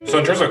So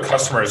in terms of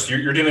customers,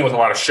 you're dealing with a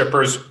lot of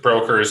shippers,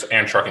 brokers,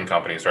 and trucking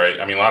companies, right?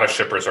 I mean, a lot of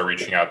shippers are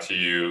reaching out to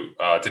you,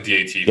 to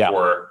DAT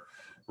for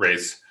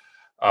rates.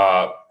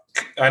 I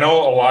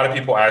know a lot of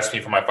people ask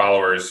me, for my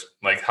followers,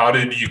 like, how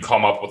did you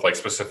come up with like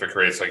specific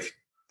rates?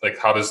 Like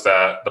how does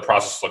the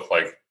process look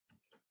like?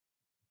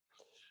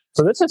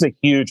 So this is a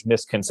huge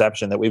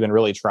misconception that we've been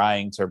really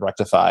trying to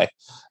rectify.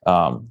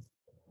 None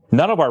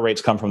of our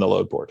rates come from the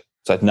load board.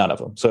 So none of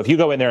them. So if you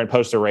go in there and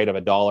post a rate of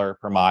 $1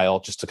 per mile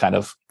just to kind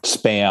of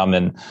spam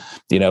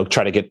and,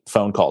 try to get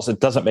phone calls, it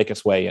doesn't make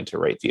its way into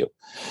Rateview.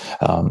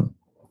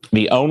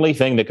 The only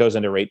thing that goes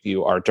into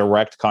Rateview are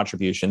direct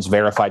contributions,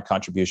 verified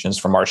contributions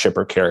from our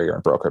shipper, carrier,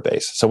 and broker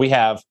base. So we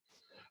have,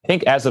 I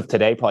think as of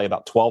today, probably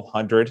about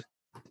 1,200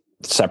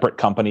 separate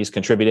companies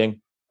contributing.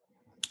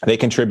 They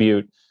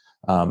contribute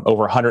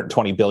over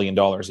 $120 billion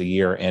a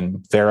year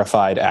in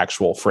verified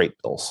actual freight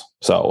bills.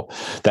 So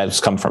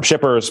that's come from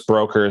shippers,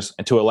 brokers,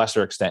 and to a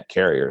lesser extent,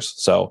 carriers.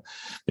 So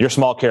your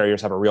small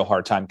carriers have a real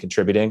hard time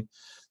contributing.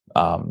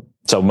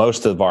 So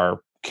most of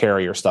our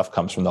carrier stuff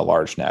comes from the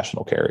large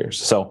national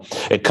carriers. So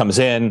it comes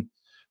in,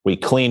 we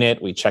clean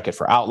it, we check it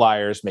for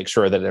outliers, make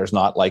sure that there's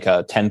not like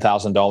a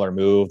 $10,000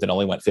 move that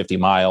only went 50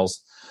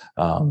 miles.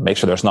 Make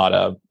sure there's not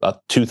a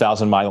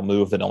 2,000 mile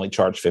move that only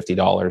charged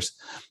 $50.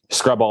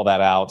 Scrub all that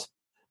out.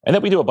 And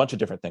then we do a bunch of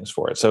different things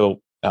for it.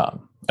 So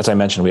as I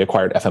mentioned, we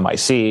acquired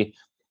FMIC.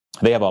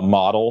 They have a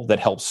model that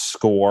helps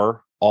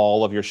score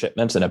all of your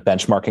shipments in a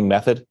benchmarking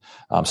method.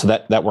 So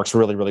that works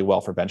really, really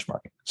well for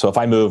benchmarking. So if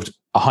I moved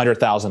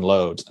 100,000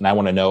 loads and I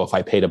want to know if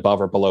I paid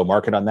above or below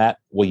market on that,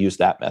 we'll use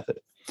that method.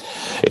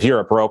 If you're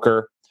a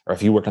broker, or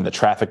if you work in the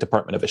traffic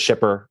department of a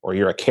shipper, or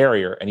you're a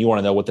carrier and you want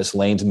to know what this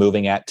lane's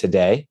moving at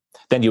today,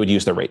 then you would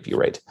use the Rateview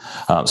rate.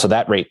 So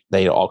that rate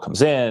data all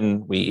comes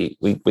in. We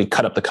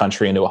cut up the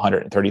country into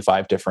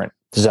 135 different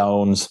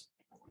zones,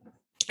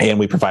 and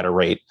we provide a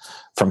rate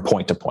from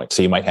point to point.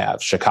 So you might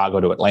have Chicago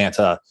to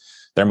Atlanta.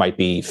 There might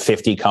be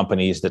 50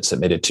 companies that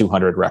submitted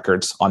 200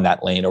 records on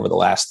that lane over the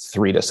last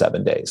 3 to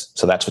 7 days.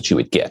 So that's what you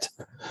would get.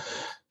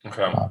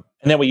 Okay.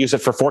 And then we use it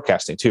for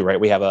forecasting too, right?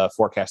 We have a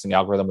forecasting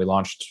algorithm we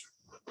launched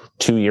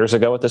 2 years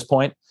ago at this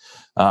point,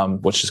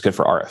 which is good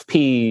for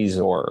RFPs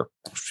or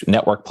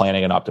network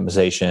planning and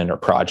optimization or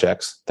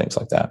projects, things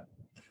like that.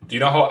 Do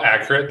you know how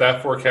accurate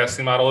that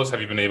forecasting model is?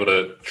 Have you been able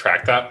to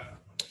track that?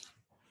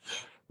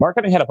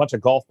 Marketing had a bunch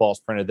of golf balls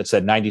printed that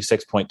said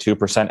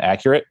 96.2%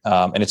 accurate,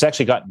 and it's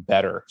actually gotten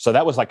better. So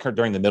that was like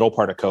during the middle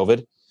part of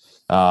COVID.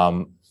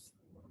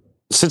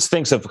 Since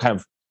things have kind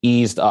of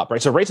eased up,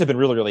 right? So rates have been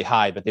really, really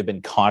high, but they've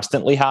been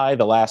constantly high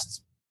the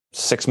last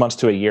 6 months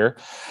to a year.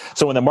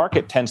 So when the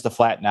market tends to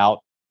flatten out,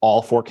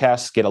 all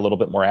forecasts get a little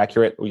bit more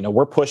accurate.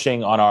 We're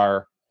pushing on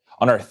our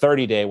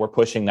 30-day, we're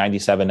pushing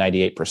 97,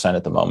 98%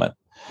 at the moment.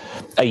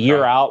 A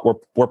year out,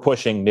 we're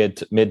pushing mid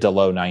to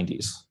low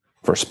 90s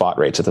for spot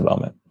rates at the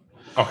moment.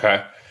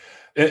 Okay.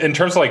 In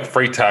terms of like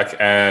freight tech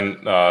and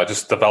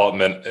just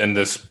development in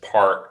this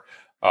part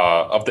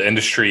of the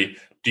industry,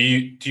 do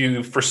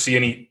you foresee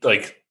any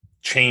like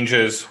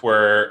changes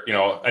where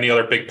any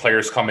other big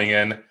players coming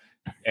in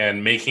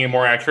and making it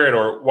more accurate,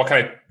 or what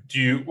kind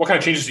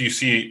of changes do you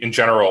see in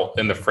general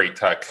in the freight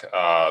tech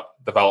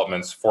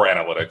developments for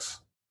analytics?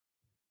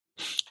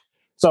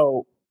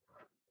 So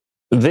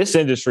this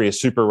industry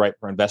is super ripe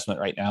for investment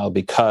right now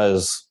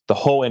because the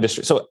whole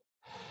industry. So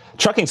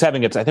trucking's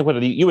having its, I think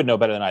what you would know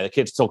better than I, the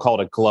kids still call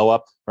it a glow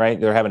up, right?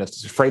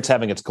 Freight's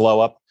having its glow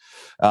up.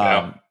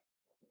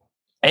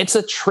 It's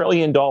 $1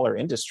 trillion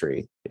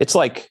industry. It's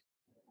like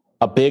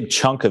a big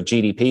chunk of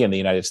GDP in the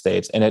United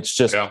States. And it's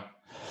just,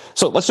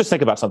 So let's just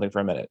think about something for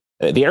a minute.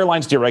 The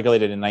airlines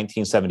deregulated in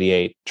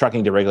 1978,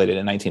 trucking deregulated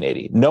in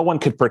 1980. No one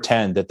could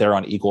pretend that they're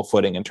on equal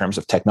footing in terms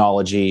of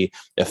technology,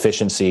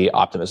 efficiency,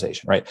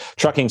 optimization, right?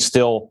 Trucking's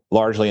still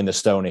largely in the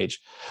Stone Age.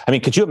 I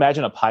mean, could you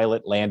imagine a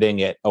pilot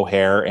landing at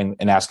O'Hare and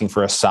asking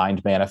for a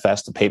signed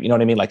manifest to paper? You know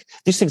what I mean? Like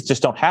these things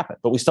just don't happen,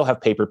 but we still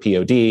have paper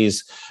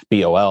PODs,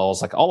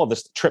 BOLs, like all of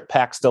this. Trip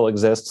pack still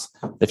exists.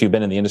 If you've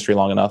been in the industry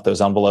long enough,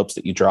 those envelopes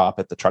that you drop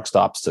at the truck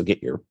stops to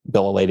get your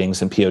bill of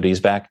ladings and PODs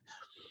back.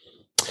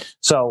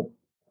 So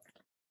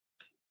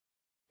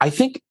I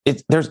think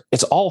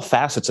it's all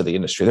facets of the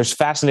industry. There's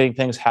fascinating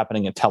things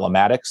happening in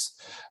telematics,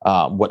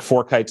 what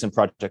Forkites and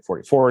Project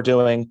 44 are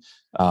doing.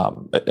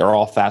 They're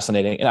all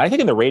fascinating. And I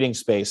think in the rating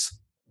space,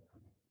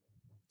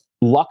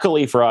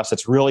 luckily for us,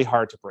 it's really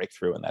hard to break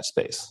through in that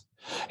space.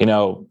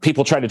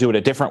 People try to do it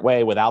a different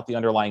way without the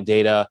underlying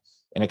data,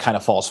 and it kind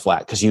of falls flat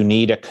because you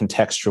need a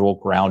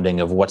contextual grounding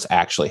of what's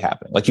actually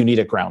happening. Like you need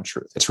a ground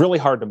truth. It's really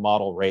hard to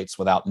model rates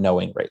without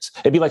knowing rates.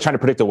 It'd be like trying to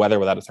predict the weather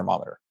without a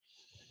thermometer.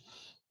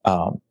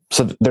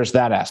 So there's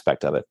that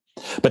aspect of it.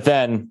 But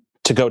then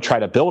to go try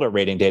to build a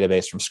rating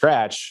database from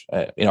scratch,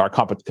 our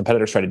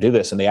competitors try to do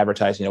this and they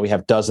advertise, we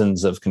have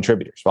dozens of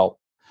contributors. Well,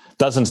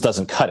 dozens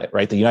doesn't cut it,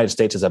 right? The United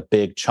States is a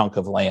big chunk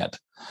of land.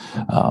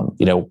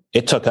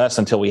 It took us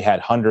until we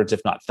had hundreds,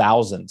 if not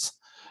thousands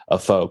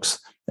of folks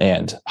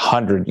and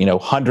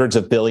hundreds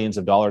of billions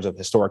of dollars of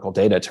historical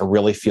data to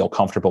really feel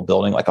comfortable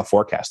building like a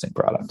forecasting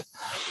product.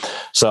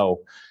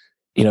 So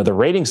the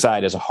rating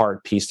side is a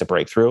hard piece to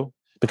break through,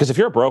 because if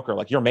you're a broker,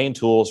 like, your main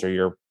tools are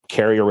your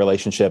carrier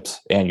relationships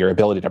and your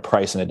ability to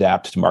price and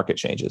adapt to market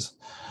changes.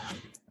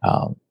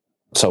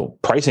 So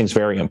pricing is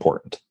very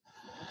important.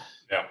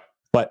 Yeah.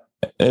 But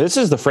this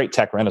is the freight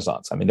tech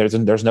renaissance. I mean,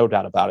 there's no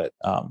doubt about it.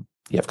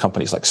 You have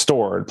companies like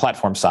Stored,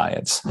 Platform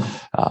Science,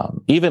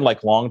 even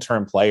like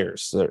long-term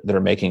players that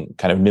are making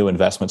kind of new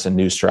investments and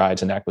new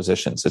strides and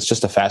acquisitions. It's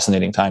just a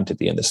fascinating time to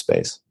be in this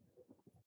space.